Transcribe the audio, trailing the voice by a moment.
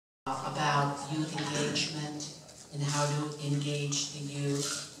about youth engagement and how to engage the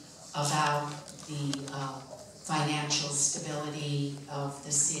youth, about the financial stability of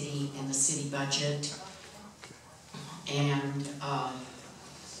the city and the city budget, and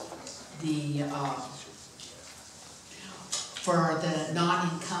for the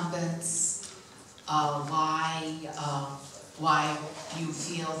non-incumbents, why you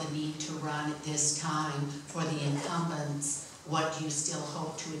feel the need to run at this time. For the incumbents, what you still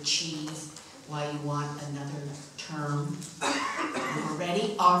hope to achieve, why you want another term. We're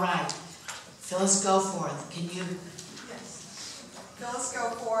ready? All right. Phyllis Goforth, can you? Yes. Phyllis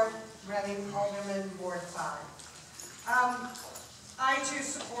Goforth, Raytown Alderman, Ward 5. I too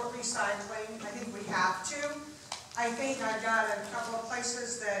support recycling. I think we have to. I think I've got a couple of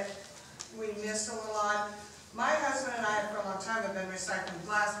places that we missed a little on. My husband and I, for a long time, have been recycling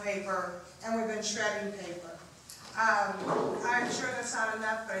glass paper, and we've been shredding paper. I'm sure that's not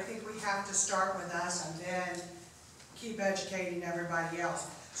enough, but I think we have to start with us and then keep educating everybody else.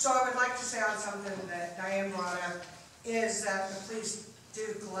 So I would like to say on something that Diane brought up, is that the police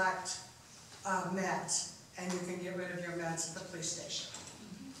do collect meds, and you can get rid of your meds at the police station.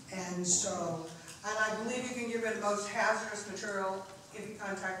 And so, and I believe you can get rid of most hazardous material if you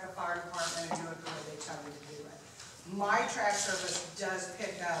contact the fire department and do it the way they tell you to do it. My trash service does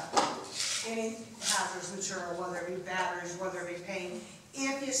pick up any hazardous material, whether it be batteries, whether it be paint,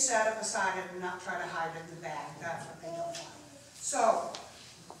 if you set it beside it and not try to hide it in the bag. That's what they don't want. So,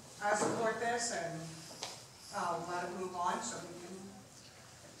 I support this, and I'll let it move on so we can.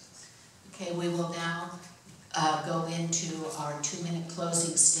 Okay, we will now go into our 2-minute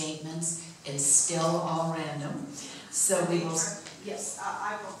closing statements. It's still all random. So we will. Yes,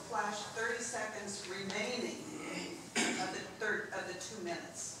 I will flash 30 seconds remaining of the 2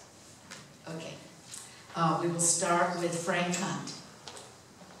 minutes. Okay. We will start with Frank Hunt.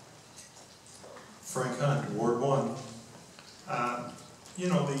 Frank Hunt, Ward 1. You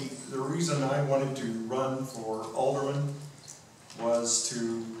know, the reason I wanted to run for alderman was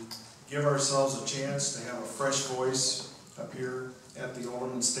to give ourselves a chance to have a fresh voice up here at the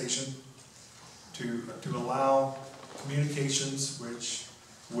alderman station, to allow communications which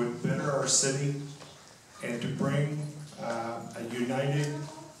would better our city, and to bring a united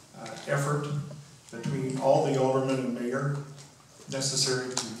effort between all the aldermen and mayor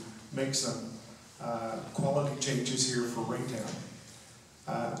necessary to make some quality changes here for Raytown.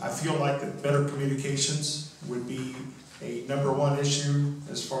 I feel like that better communications would be a #1 issue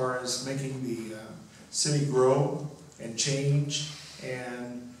as far as making the city grow and change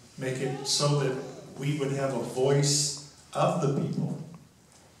and make it so that we would have a voice of the people,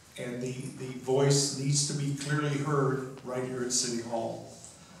 and the voice needs to be clearly heard right here at City Hall.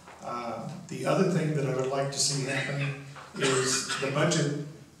 The other thing that I would like to see happen is the budget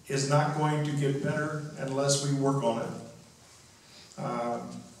is not going to get better unless we work on it.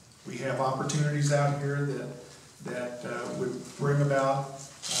 We have opportunities out here that would bring about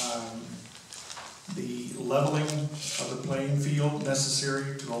the leveling of the playing field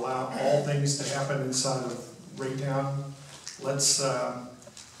necessary to allow all things to happen inside of Raytown. Let's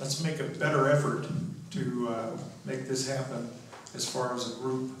make a better effort to make this happen as far as a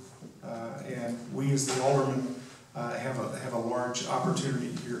group, and we as the aldermen have a large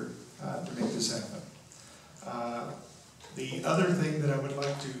opportunity here to make this happen. The other thing that I would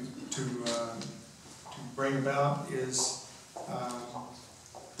like to bring about is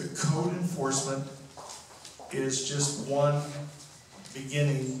the code enforcement is just one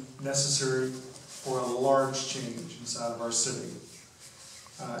beginning necessary for a large change inside of our city.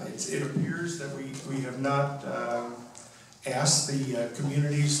 It appears that we have not asked the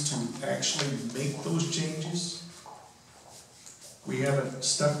communities to actually make those changes. We haven't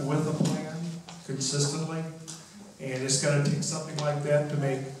stuck with a plan consistently, and it's going to take something like that to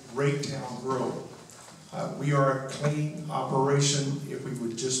make Raytown grow. We are a clean operation if we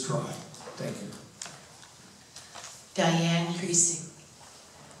would just try. Thank you. Diane Creasy.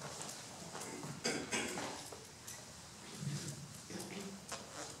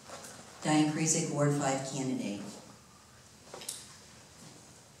 Diane Creasy, Ward 5 candidate.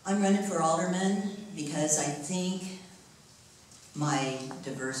 I'm running for alderman because I think my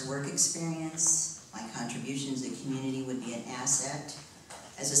diverse work experience, my contributions to the community would be an asset.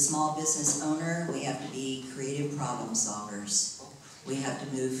 As a small business owner, we have to be creative problem solvers. We have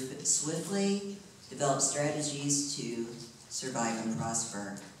to move swiftly, develop strategies to survive and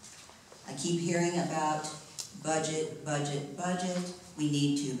prosper. I keep hearing about budget, budget, budget. We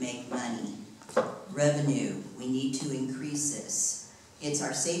need to make money. Revenue, we need to increase this. It's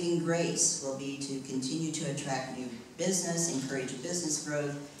our saving grace will be to continue to attract new business, encourage business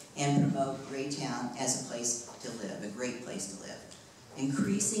growth, and promote Raytown as a place to live, a great place to live.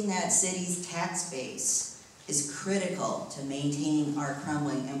 Increasing that city's tax base is critical to maintaining our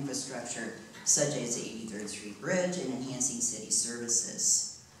crumbling infrastructure, such as the 83rd Street Bridge and enhancing city services.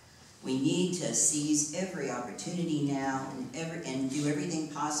 We need to seize every opportunity now and do everything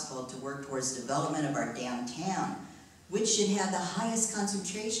possible to work towards development of our downtown, which should have the highest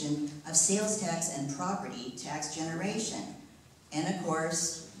concentration of sales tax and property tax generation. And of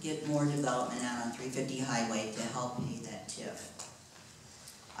course, get more development out on 350 Highway to help pay that TIF.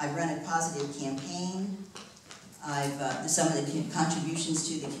 I've run a positive campaign. Some of the contributions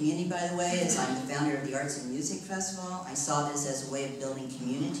to the community, by the way, is I'm the founder of the Arts and Music Festival. I saw this as a way of building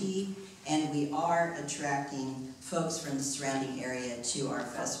community, and we are attracting folks from the surrounding area to our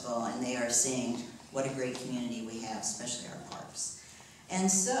festival, and they are saying what a great community we have, especially our parks.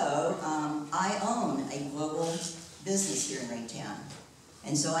 And so, I own a global business here in Raytown,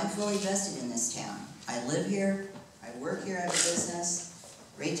 and so I'm fully vested in this town. I live here, I work here, I have a business.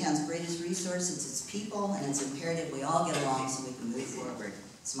 Raytown's greatest resource is its people, and it's imperative we all get along so we can move forward.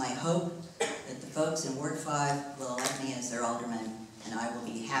 It's my hope that the folks in Ward 5 will elect me as their alderman, and I will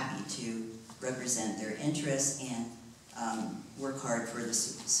be happy to represent their interests and work hard for the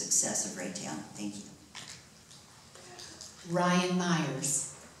success of Raytown. Thank you. Ryan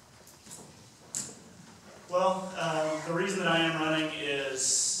Myers. Well, the reason that I am running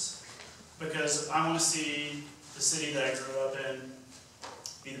is because I want to see the city that I grew up in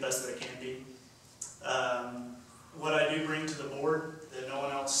be the best that it can be. What I do bring to the board that no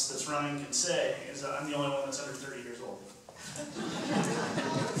one else that's running can say is that I'm the only one that's under 30 years old.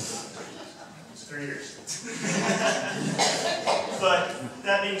 It's 3 years. But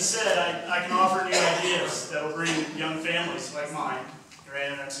that being said, I can offer new ideas that will bring young families like mine,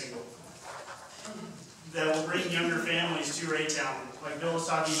 granted I'm single, that will bring younger families to Raytown. Like Bill was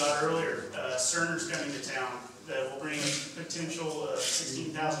talking about earlier, Cerner's coming to town that will bring a potential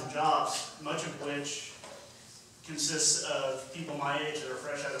 16,000 jobs, much of which consists of people my age that are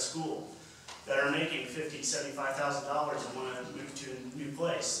fresh out of school that are making $50,000, $75,000 and want to move to a new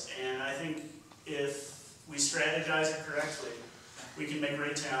place. And I think if we strategize it correctly, we can make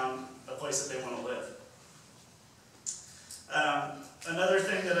Raytown a place that they want to live. Another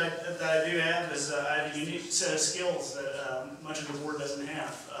thing that I do have is I have a unique set of skills that much of the board doesn't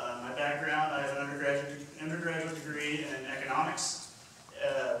have. My background, I have an undergraduate degree in economics,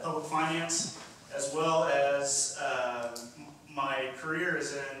 public finance, as well as my career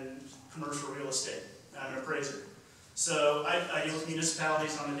is in commercial real estate. I'm an appraiser. So I deal with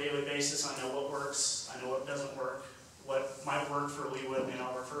municipalities on a daily basis. I know what works, I know what doesn't work, what might work for Leawood may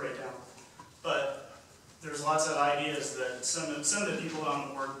not work for Raytown. But there's lots of ideas that some of the people on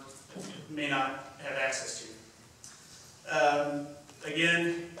the board may not have access to.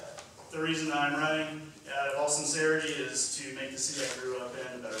 Again, the reason that I'm running, out of all sincerity, is to make the city I grew up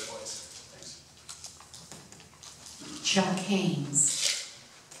in a better place. Thanks. Chuck Haynes.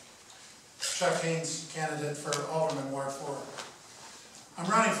 Chuck Haynes, candidate for Alderman, Ward 4. I'm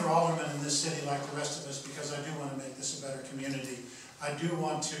running for Alderman in this city like the rest of us because I do want to make this a better community. I do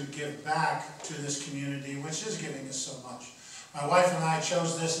want to give back to this community, which is giving us so much. My wife and I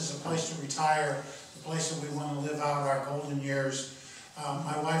chose this as a place to retire, the place that we want to live out our golden years.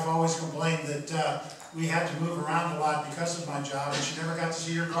 My wife always complained that we had to move around a lot because of my job, and she never got to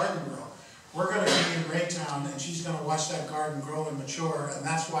see her garden grow. We're going to be in Raytown, and she's going to watch that garden grow and mature, and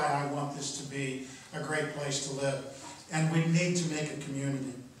that's why I want this to be a great place to live. And we need to make a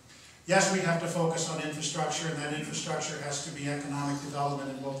community. Yes, we have to focus on infrastructure, and that infrastructure has to be economic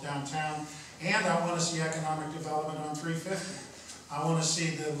development in both downtown, and I want to see economic development on 350. I want to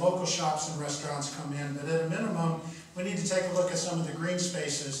see the local shops and restaurants come in, but at a minimum, we need to take a look at some of the green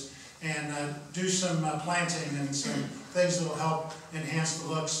spaces and do some planting and some things that will help enhance the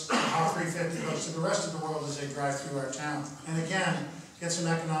looks of how 350 looks to the rest of the world as they drive through our town. And again, get some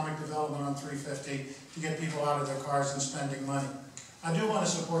economic development on 350 to get people out of their cars and spending money. I do want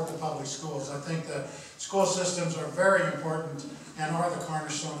to support the public schools. I think the school systems are very important and are the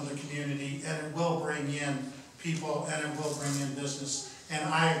cornerstone of the community, and it will bring in people and it will bring in business. And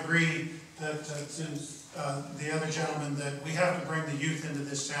I agree that the other gentleman that we have to bring the youth into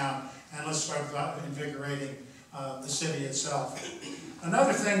this town and let's start invigorating the city itself.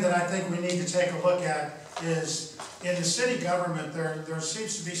 Another thing that I think we need to take a look at is in the city government there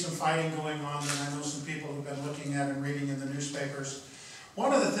seems to be some fighting going on that I know some people have been looking at and reading in the newspapers.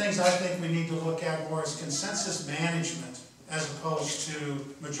 One of the things I think we need to look at more is consensus management as opposed to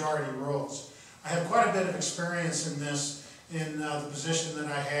majority rules. I have quite a bit of experience in this in the position that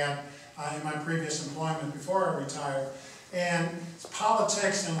I had in my previous employment before I retired. And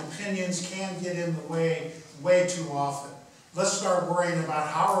politics and opinions can get in the way too often. Let's start worrying about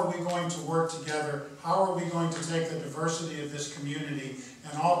how are we going to work together, how are we going to take the diversity of this community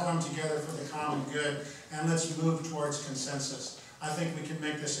and all come together for the common good, and let's move towards consensus. I think we can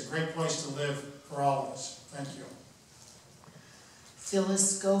make this a great place to live for all of us. Thank you.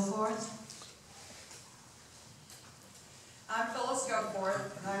 Phyllis Goforth. I'm Phyllis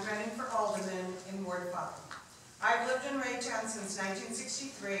Goforth, and I'm running for Alderman in Ward 5. I've lived in Raytown since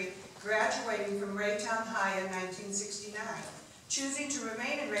 1963, graduating from Raytown High in 1969. Choosing to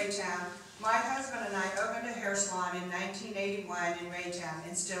remain in Raytown, my husband and I opened a hair salon in 1981 in Raytown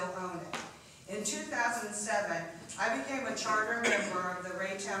and still own it. In 2007, I became a charter member of the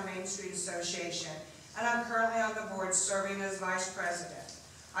Raytown Main Street Association, and I'm currently on the board serving as vice president.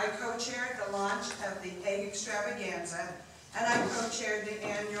 I co-chaired the launch of the Egg Extravaganza, and I co-chaired the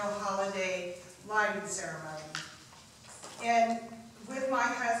annual holiday lighting ceremony. And with my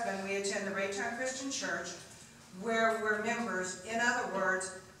husband, we attend the Raytown Christian Church, where we're members. In other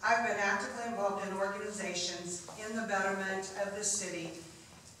words, I've been actively involved in organizations in the betterment of the city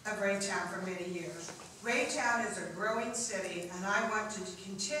of Raytown for many years. Raytown is a growing city, and I want to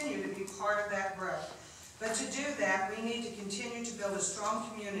continue to be part of that growth. But to do that, we need to continue to build a strong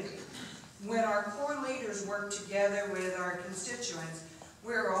community. When our core leaders work together with our constituents,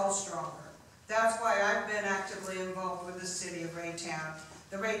 we're all stronger. That's why I've been actively involved with the city of Raytown,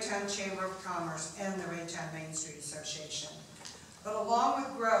 the Raytown Chamber of Commerce, and the Raytown Main Street Association. But along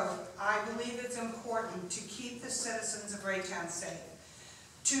with growth, I believe it's important to keep the citizens of Raytown safe.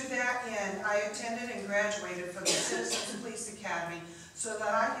 To that end, I attended and graduated from the Citizens Police Academy so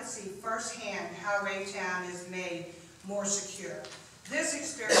that I could see firsthand how Raytown is made more secure. This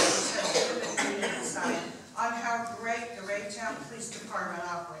experience has given me insight on how great the Raytown Police Department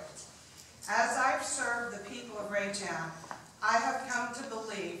operates. As I've served the people of Raytown, I have come to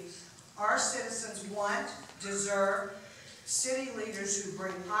believe our citizens want, deserve, city leaders who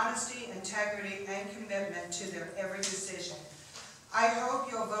bring honesty, integrity, and commitment to their every decision. I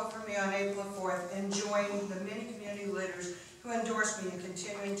hope you'll vote for me on April 4th and join the many community leaders who endorse me in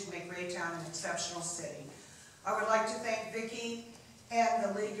continuing to make Raytown an exceptional city. I would like to thank Vicki and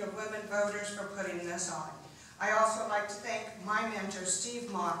the League of Women Voters for putting this on. I also like to thank my mentor,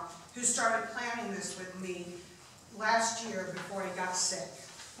 Steve Mock, who started planning this with me last year before he got sick.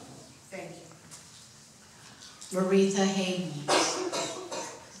 Thank you. Maritha Hayden.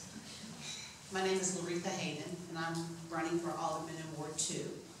 My name is Maritha Hayden, and I'm running for Alderman in Ward 2.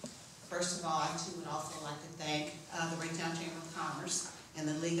 First of all, I too would also like to thank the Raytown Chamber of Commerce and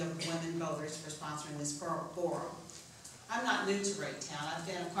the League of Women Voters for sponsoring this forum. I'm not new to Raytown. I've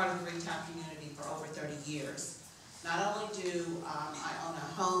been a part of the Raytown community for over 30 years. Not only do I own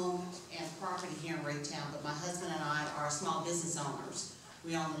a home and property here in Raytown, but my husband and I are small business owners.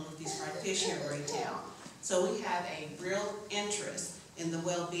 We own the Luffy's Fried Fish here in Raytown. So we have a real interest in the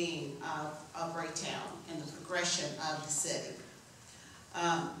well-being of Raytown and the progression of the city.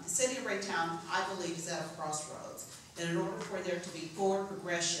 The city of Raytown, I believe, is at a crossroads. And in order for there to be forward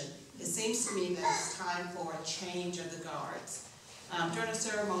progression, it seems to me that it's time for a change of the guards. During a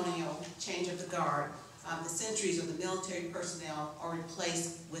ceremonial change of the guard, the sentries of the military personnel are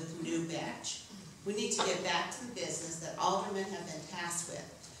replaced with new batch. We need to get back to the business that aldermen have been tasked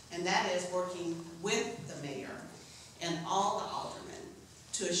with, and that is working with the mayor and all the aldermen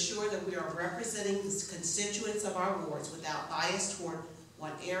to assure that we are representing the constituents of our wards without bias toward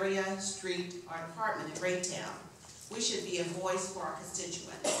one area, street, or department in Raytown. We should be a voice for our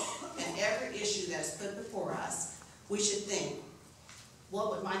constituents, and every issue that is put before us, we should think,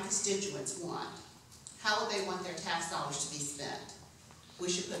 what would my constituents want? How would they want their tax dollars to be spent? We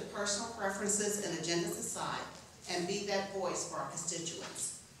should put personal preferences and agendas aside and be that voice for our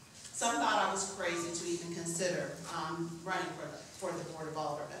constituents. Some thought I was crazy to even consider running for the Board of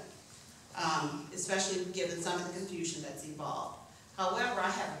Alderman, especially given some of the confusion that's evolved. However, I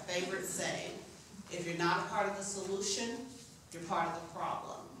have a favorite saying: if you're not a part of the solution, you're part of the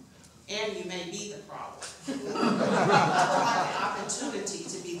problem. And you may be the problem. I have the opportunity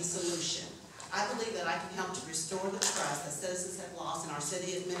to be the solution. I believe that I can help to restore the trust that citizens have lost in our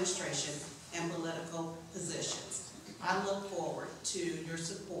city administration and political positions. I look forward to your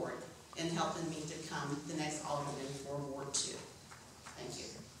support in helping me to become the next alderman for Ward 2. Thank you.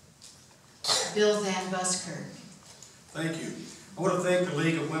 Bill Van Buskirk. Thank you. I want to thank the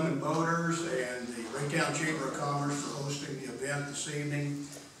League of Women Voters and the Raytown Chamber of Commerce for hosting the event this evening.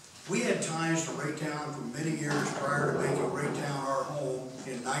 We had ties to Raytown for many years prior to making Raytown our home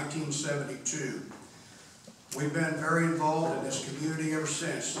in 1972. We've been very involved in this community ever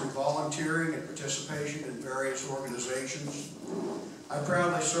since through volunteering and participation in various organizations. I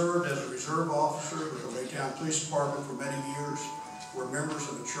proudly served as a reserve officer with the Raytown Police Department for many years. We're members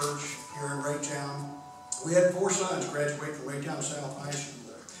of a church here in Raytown. We had 4 sons graduate from Raytown South High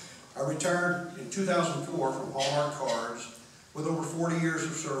School. I retired in 2004 from Hallmark Cards with over 40 years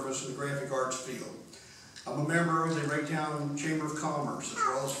of service in the graphic arts field. I'm a member of the Raytown Chamber of Commerce, as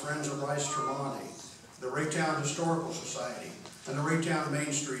well as Friends of Rice Tremonti, the Raytown Historical Society, and the Raytown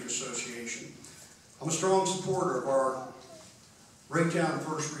Main Street Association. I'm a strong supporter of our Raytown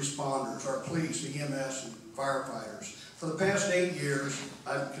first responders, our police, EMS, and firefighters. For the past 8 years,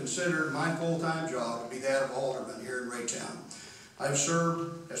 I've considered my full-time job to be that of alderman here in Raytown. I've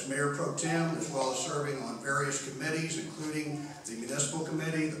served as Mayor Pro Tem, as well as serving on various committees, including the Municipal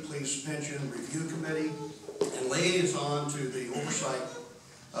Committee, the Police Pension Review Committee, and liaison to the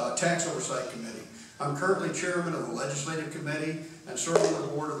Tax Oversight Committee. I'm currently chairman of the Legislative Committee and serve on the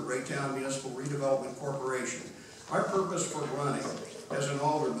board of the Raytown Municipal Redevelopment Corporation. Our purpose for running as an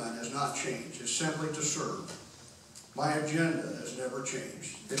alderman has not changed. It's simply to serve. My agenda has never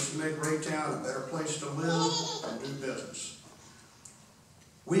changed. It's to make Raytown a better place to live and do business.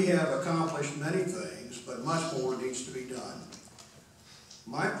 We have accomplished many things, but much more needs to be done.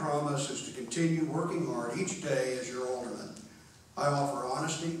 My promise is to continue working hard each day as your alderman. I offer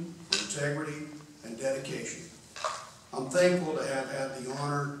honesty, integrity, and dedication. I'm thankful to have had the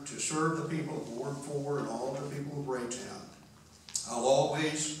honor to serve the people of Ward 4 and all of the people of Raytown. I'll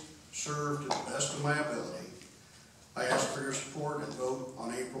always serve to the best of my ability. I ask for your support and vote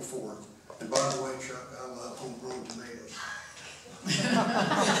on April 4th. And by the way, Chuck, I love homegrown tomatoes.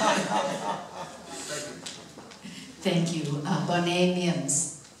 Thank you. Bonet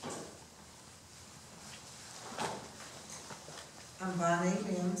Mims. I'm Bonnie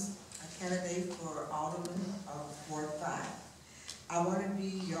Mims, a candidate for Alderman of Ward 5. I want to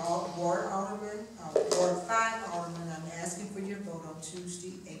be your Ward Alderman, Ward 5 Alderman. I'm asking for your vote on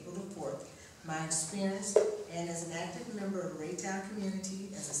Tuesday, April the 4th. My experience and as an active member of the Raytown community,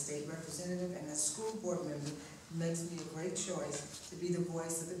 as a state representative and as a school board member, makes me a great choice to be the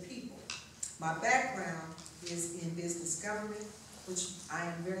voice of the people. My background is in business government, which I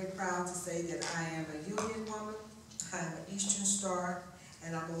am very proud to say that I am a union woman, I am an Eastern Star,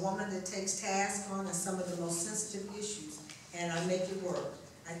 and I'm a woman that takes task on some of the most sensitive issues, and I make it work.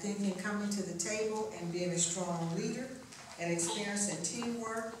 I think in coming to the table and being a strong leader and experiencing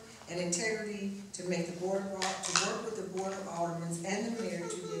teamwork and integrity to make the board, to work with the Board of Aldermen and the mayor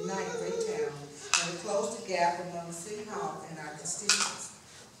to unite Raytown and to close the gap among City Hall and our constituents.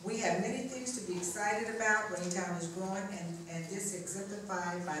 We have many things to be excited about. Raytown is growing, and this is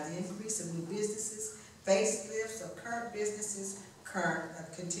exemplified by the increase of new businesses, facelifts of current businesses,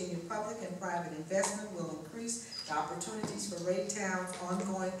 continued public and private investment will increase the opportunities for Raytown's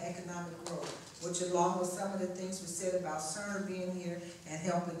ongoing economic growth, which along with some of the things we said about Cerner being here and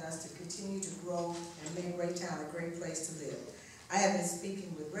helping us to continue to grow and make Raytown a great place to live. I have been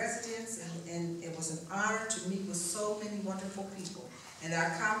speaking with residents, and it was an honor to meet with so many wonderful people. And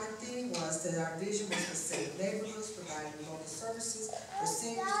our common theme was that our vision was for safe neighborhoods, providing local services for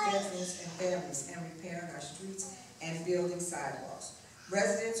seniors, veterans, and families, and repairing our streets and building sidewalks.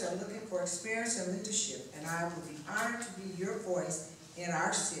 Residents are looking for experience and leadership, and I would be honored to be your voice in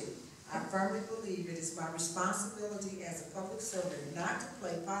our city. I firmly believe it is my responsibility as a public servant not to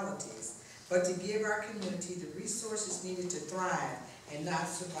play politics, but to give our community the resources needed to thrive and not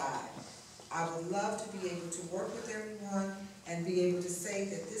survive. I would love to be able to work with everyone and be able to say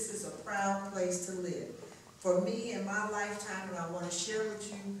that this is a proud place to live. For me, in my lifetime, and I want to share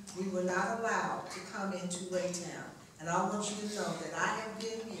with you, we were not allowed to come into Raytown. And I want you to know that I have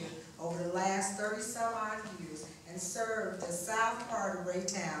been here over the last 30-some-odd years and served the south part of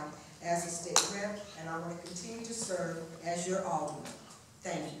Raytown as a state rep, and I want to continue to serve as your alderman.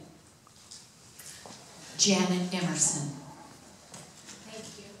 Thank you. Janet Emerson. Thank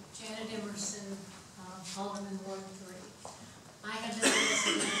you. Janet Emerson, Alderman Ward 3. I have been a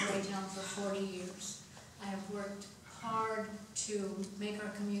resident of Raytown for 40 years. I have worked hard to make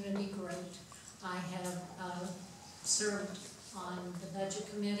our community great. I have served on the budget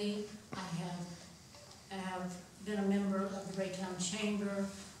committee. I have been a member of the Raytown Chamber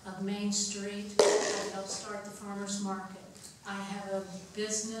of Main Street. I helped start the farmers market. I have a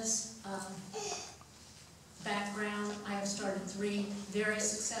business background. I have started 3 very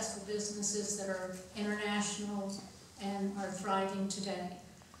successful businesses that are international and are thriving today.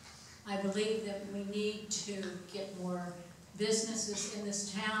 I believe that we need to get more businesses in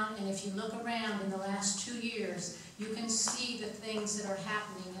this town, and if you look around in the last 2 years, you can see the things that are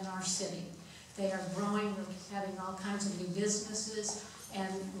happening in our city. They are growing, we're having all kinds of new businesses, and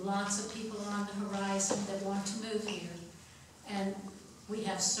lots of people are on the horizon that want to move here. And we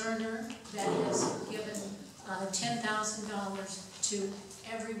have Cerner that has given $10,000 to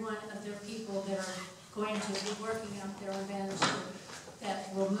every one of their people that are going to be working out there on Bannister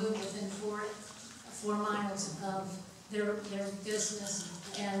that will move within 4 miles of their business,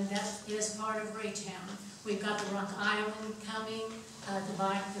 and that is part of Raytown. We've got the Rock Island coming,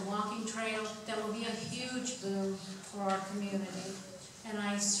 the walking trail. That will be a huge boom for our community. And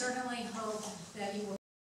I certainly hope that you will